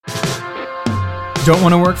Don't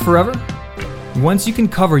want to work forever? Once you can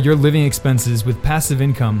cover your living expenses with passive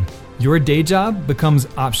income, your day job becomes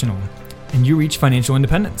optional and you reach financial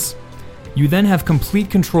independence. You then have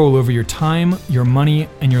complete control over your time, your money,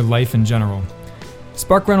 and your life in general.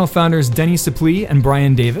 Spark Rental founders Denny Suplee and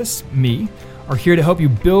Brian Davis, me, are here to help you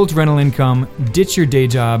build rental income, ditch your day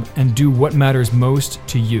job, and do what matters most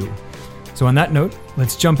to you. So on that note,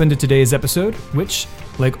 let's jump into today's episode, which,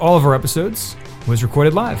 like all of our episodes, was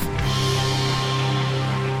recorded live.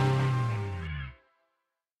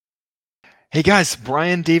 Hey guys,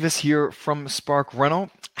 Brian Davis here from Spark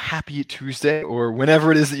Rental. Happy Tuesday, or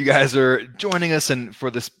whenever it is that you guys are joining us. And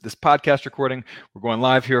for this podcast recording, we're going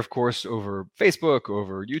live here, of course, over Facebook,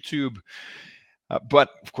 over YouTube. But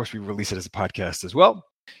of course, we release it as a podcast as well.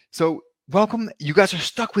 So welcome. You guys are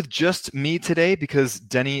stuck with just me today because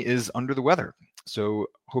Denny is under the weather. So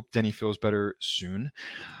hope Denny feels better soon.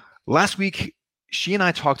 Last week, she and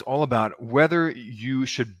I talked all about whether you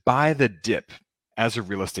should buy the dip as a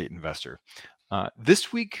real estate investor.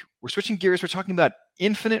 This week, we're switching gears. We're talking about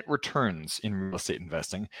infinite returns in real estate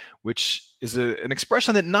investing, which is an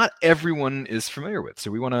expression that not everyone is familiar with.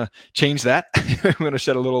 So we want to change that. We want to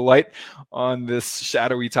shed a little light on this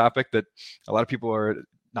shadowy topic that a lot of people are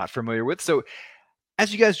not familiar with. So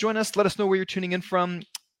as you guys join us, let us know where you're tuning in from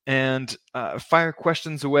and fire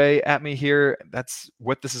questions away at me here. That's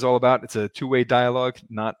what this is all about. It's a two-way dialogue,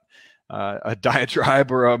 not a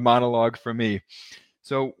diatribe or a monologue from me.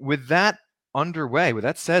 So with that underway, with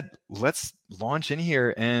that said, let's launch in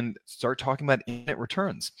here and start talking about infinite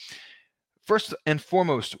returns. First and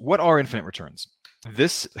foremost, what are infinite returns?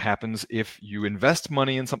 This happens if you invest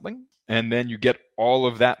money in something and then you get all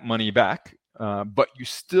of that money back, but you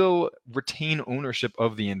still retain ownership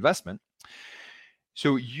of the investment.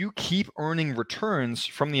 So you keep earning returns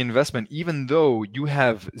from the investment even though you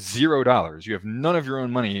have $0. You have none of your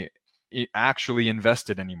own money actually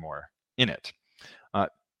invested anymore in it.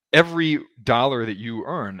 Every dollar that you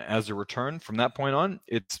earn as a return from that point on,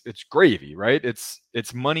 it's gravy, right?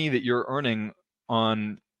 It's money that you're earning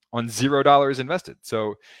on $0 invested.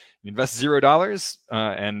 So you invest $0,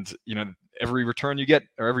 and every return you get,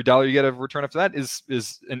 or every dollar you get of return after that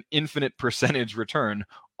is an infinite percentage return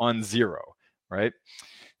on zero, right?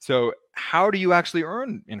 So how do you actually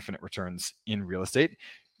earn infinite returns in real estate?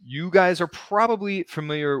 You guys are probably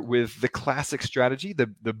familiar with the classic strategy, the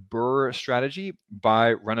BRRRR strategy: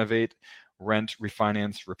 buy, renovate, rent,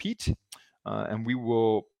 refinance, repeat. And we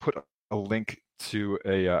will put a link to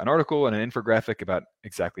an article and an infographic about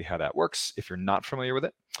exactly how that works if you're not familiar with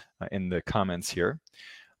it in the comments here.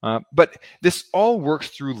 But this all works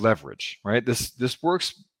through leverage, right? This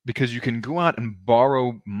works because you can go out and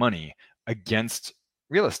borrow money against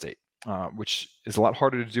real estate. Which is a lot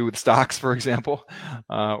harder to do with stocks, for example,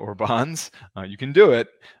 or bonds. You can do it,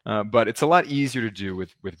 but it's a lot easier to do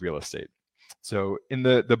with real estate. So in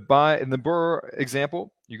the BRRRR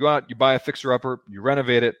example, you go out, you buy a fixer-upper, you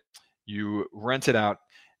renovate it, you rent it out,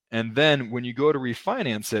 and then when you go to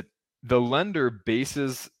refinance it, the lender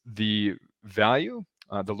bases the value,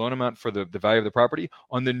 the loan amount for the value of the property,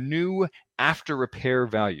 on the new after repair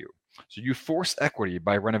value. So you force equity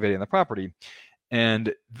by renovating the property.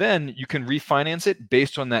 And then you can refinance it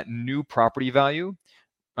based on that new property value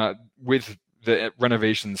with the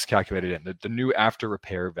renovations calculated in, the new after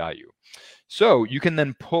repair value. So you can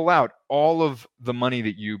then pull out all of the money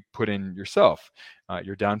that you put in yourself,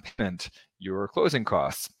 your down payment, your closing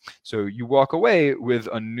costs. So you walk away with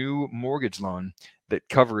a new mortgage loan that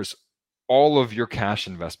covers all of your cash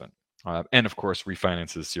investment and, of course,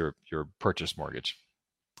 refinances your purchase mortgage.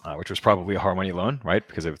 Which was probably a hard money loan, right?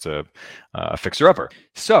 Because it's a fixer-upper.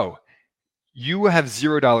 So you have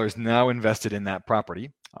 $0 now invested in that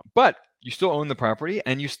property, but you still own the property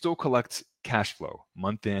and you still collect cash flow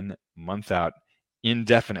month in, month out,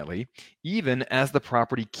 indefinitely, even as the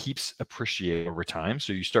property keeps appreciating over time.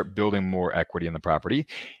 So you start building more equity in the property,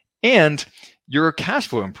 and your cash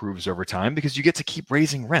flow improves over time because you get to keep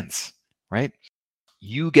raising rents, right?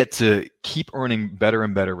 You get to keep earning better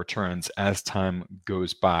and better returns as time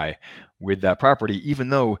goes by with that property, even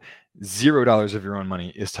though $0 of your own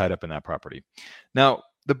money is tied up in that property. Now,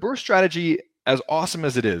 the BRRRR strategy, as awesome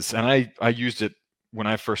as it is, and I used it when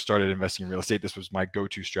I first started investing in real estate. This was my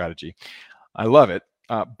go-to strategy. I love it,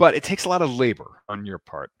 but it takes a lot of labor on your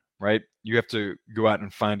part, right? You have to go out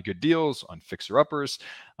and find good deals on fixer-uppers.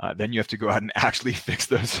 Then you have to go out and actually fix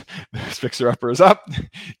those fixer-uppers up.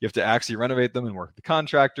 You have to actually renovate them and work with the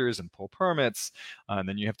contractors and pull permits. And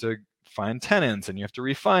then you have to find tenants, and you have to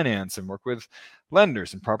refinance and work with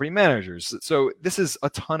lenders and property managers. So this is a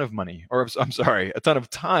ton of money, or I'm sorry, a ton of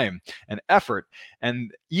time and effort.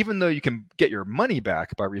 And even though you can get your money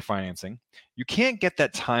back by refinancing, you can't get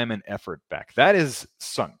that time and effort back. That is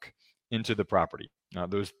sunk into the property,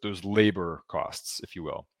 those labor costs, if you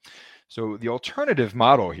will. So the alternative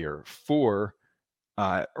model here for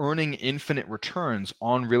earning infinite returns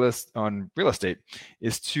on real estate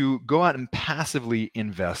is to go out and passively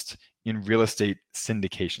invest in real estate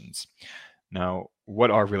syndications. Now,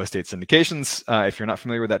 what are real estate syndications? If you're not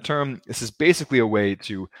familiar with that term, this is basically a way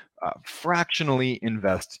to fractionally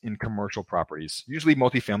invest in commercial properties, usually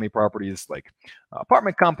multifamily properties like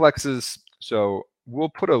apartment complexes. So we'll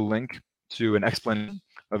put a link to an explanation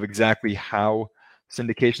of exactly how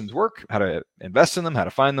syndications work, how to invest in them, how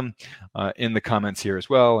to find them in the comments here as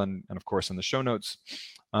well, and of course in the show notes.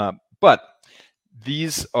 But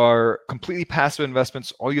these are completely passive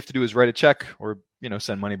investments. All you have to do is write a check or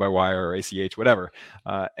send money by wire or ACH, whatever,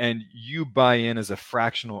 and you buy in as a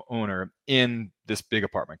fractional owner in this big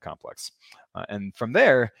apartment complex. And from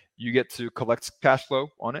there, you get to collect cash flow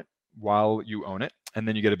on it while you own it, and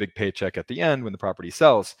then you get a big paycheck at the end when the property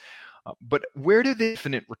sells. But where do the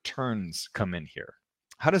infinite returns come in here?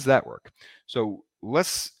 How does that work? So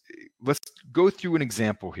let's go through an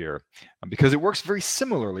example here because it works very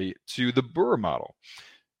similarly to the BRRRR model.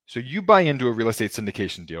 So you buy into a real estate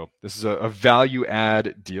syndication deal. This is a value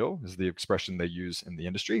add deal. This is the expression they use in the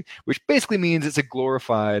industry, which basically means it's a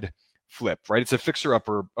glorified flip, right? It's a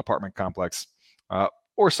fixer-upper apartment complex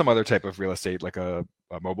or some other type of real estate like a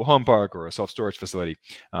mobile home park or a self-storage facility,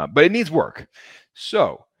 but it needs work.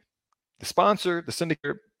 So the sponsor, the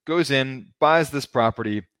syndicator, goes in, buys this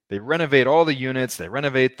property. They renovate all the units. They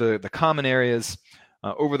renovate the common areas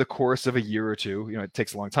over the course of a year or two. It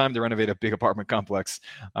takes a long time to renovate a big apartment complex.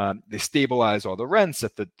 They stabilize all the rents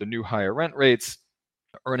at the new higher rent rates,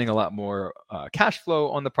 earning a lot more cash flow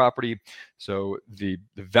on the property. So the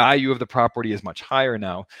value of the property is much higher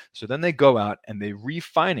now. So then they go out and they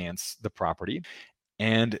refinance the property,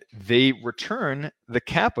 and they return the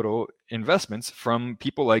capital investments from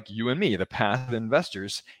people like you and me, the passive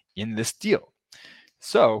investors in this deal.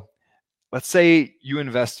 So let's say you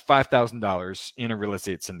invest $5,000 in a real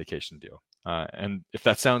estate syndication deal. And if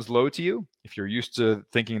that sounds low to you, if you're used to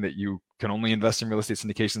thinking that you can only invest in real estate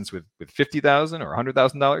syndications with $50,000 or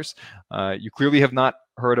 $100,000, you clearly have not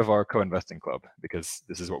heard of our co-investing club, because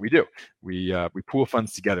this is what we do. We pool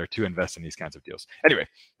funds together to invest in these kinds of deals. Anyway,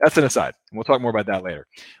 that's an aside, and we'll talk more about that later.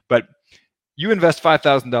 But you invest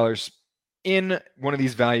 $5,000 in one of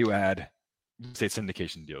these value add real estate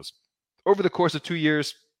syndication deals. Over the course of 2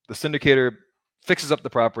 years, the syndicator fixes up the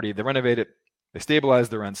property, they renovate it, they stabilize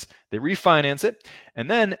the rents, they refinance it, and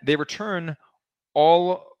then they return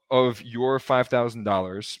all of your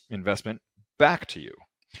 $5,000 investment back to you.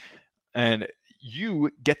 And you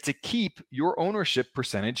get to keep your ownership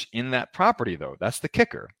percentage in that property, though. That's the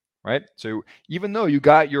kicker, right? So even though you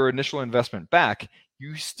got your initial investment back,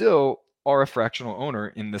 you still are a fractional owner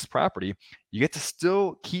in this property. You get to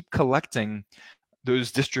still keep collecting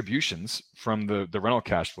those distributions from the rental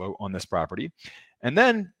cash flow on this property. And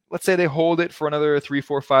then let's say they hold it for another 3,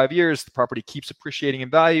 4, 5 years. The property keeps appreciating in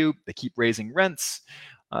value. They keep raising rents.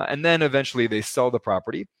 And then eventually they sell the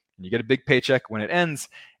property and you get a big paycheck when it ends.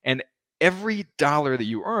 And every dollar that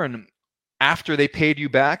you earn after they paid you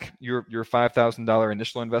back your $5,000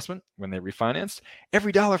 initial investment when they refinanced,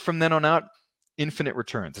 every dollar from then on out, infinite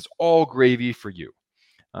returns. It's all gravy for you.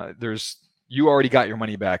 You already got your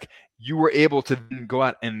money back. You were able to then go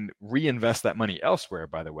out and reinvest that money elsewhere,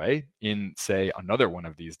 by the way, in, say, another one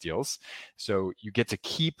of these deals. So you get to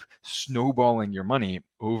keep snowballing your money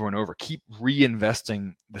over and over, keep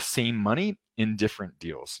reinvesting the same money in different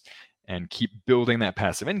deals, and keep building that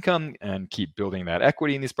passive income and keep building that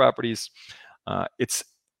equity in these properties. It's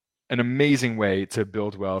an amazing way to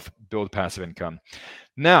build wealth, build passive income.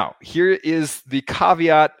 Now, here is the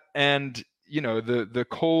caveat and the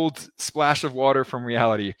cold splash of water from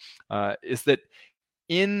reality, is that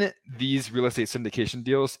in these real estate syndication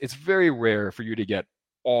deals, it's very rare for you to get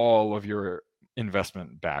all of your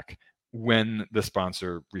investment back when the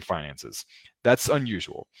sponsor refinances. That's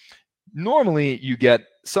unusual. Normally, you get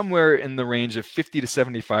somewhere in the range of 50 to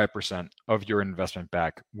 75% of your investment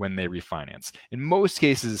back when they refinance. In most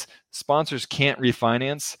cases, sponsors can't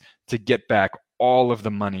refinance to get back all of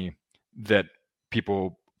the money that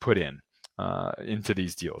people put into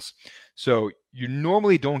these deals. So you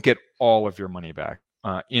normally don't get all of your money back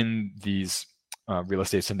in these real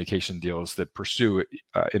estate syndication deals that pursue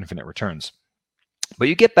infinite returns. But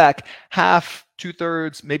you get back half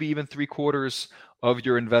 2/3, maybe even 3/4 of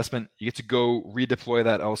your investment. You get to go redeploy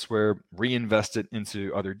that elsewhere, reinvest it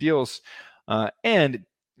into other deals, and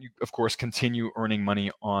you, of course, continue earning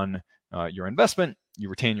money on your investment. You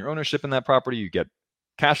retain your ownership in that property. You get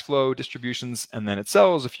cash flow distributions, and then it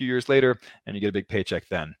sells a few years later, and you get a big paycheck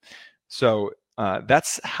then. So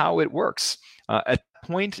that's how it works. At that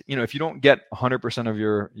point, if you don't get 100% of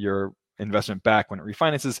your investment back when it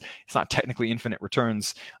refinances, it's not technically infinite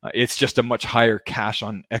returns. It's just a much higher cash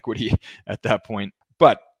on equity at that point.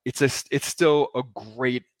 But it's still a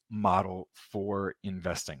great model for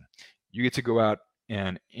investing. You get to go out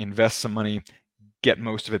and invest some money, get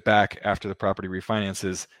most of it back after the property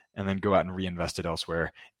refinances, and then go out and reinvest it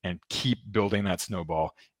elsewhere and keep building that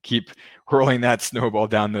snowball, keep hurling that snowball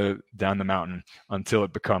down the mountain until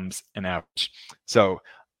it becomes an average. So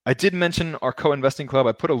I did mention our co-investing club.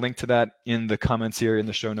 I put a link to that in the comments here in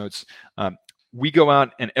the show notes. We go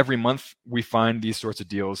out and every month we find these sorts of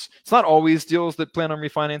deals. It's not always deals that plan on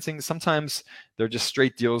refinancing. Sometimes they're just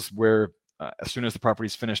straight deals where as soon as the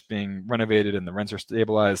property's finished being renovated and the rents are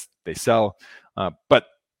stabilized, they sell. But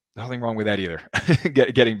nothing wrong with that either.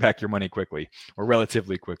 Getting back your money quickly or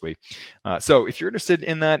relatively quickly. So if you're interested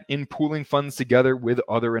in that, in pooling funds together with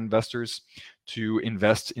other investors to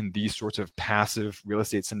invest in these sorts of passive real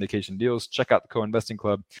estate syndication deals, check out the Co-Investing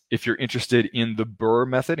Club. If you're interested in the BRRRR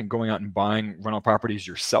method and going out and buying rental properties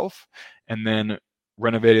yourself and then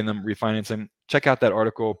renovating them, refinancing, check out that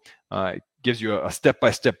article. It gives you a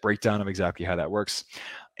step-by-step breakdown of exactly how that works.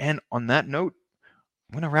 And on that note,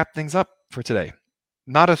 I'm going to wrap things up for today.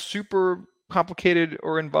 Not a super complicated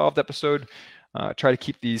or involved episode. Try to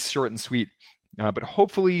keep these short and sweet, but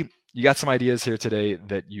hopefully you got some ideas here today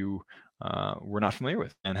that you were not familiar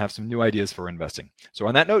with and have some new ideas for investing. So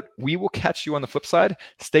on that note, we will catch you on the flip side.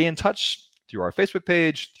 Stay in touch through our Facebook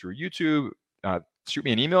page, through YouTube. Shoot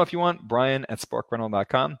me an email if you want,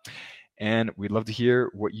 brian@sparkrental.com. And we'd love to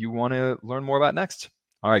hear what you want to learn more about next.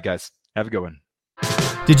 All right, guys, have a good one.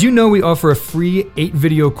 Did you know we offer a free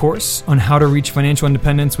 8-video course on how to reach financial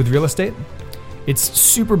independence with real estate? It's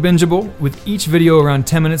super bingeable with each video around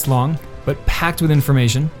 10 minutes long, but packed with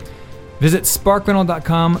information. Visit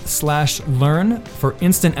sparkrental.com/learn for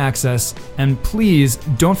instant access. And please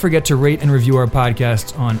don't forget to rate and review our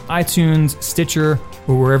podcast on iTunes, Stitcher,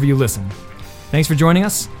 or wherever you listen. Thanks for joining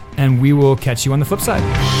us, and we will catch you on the flip side.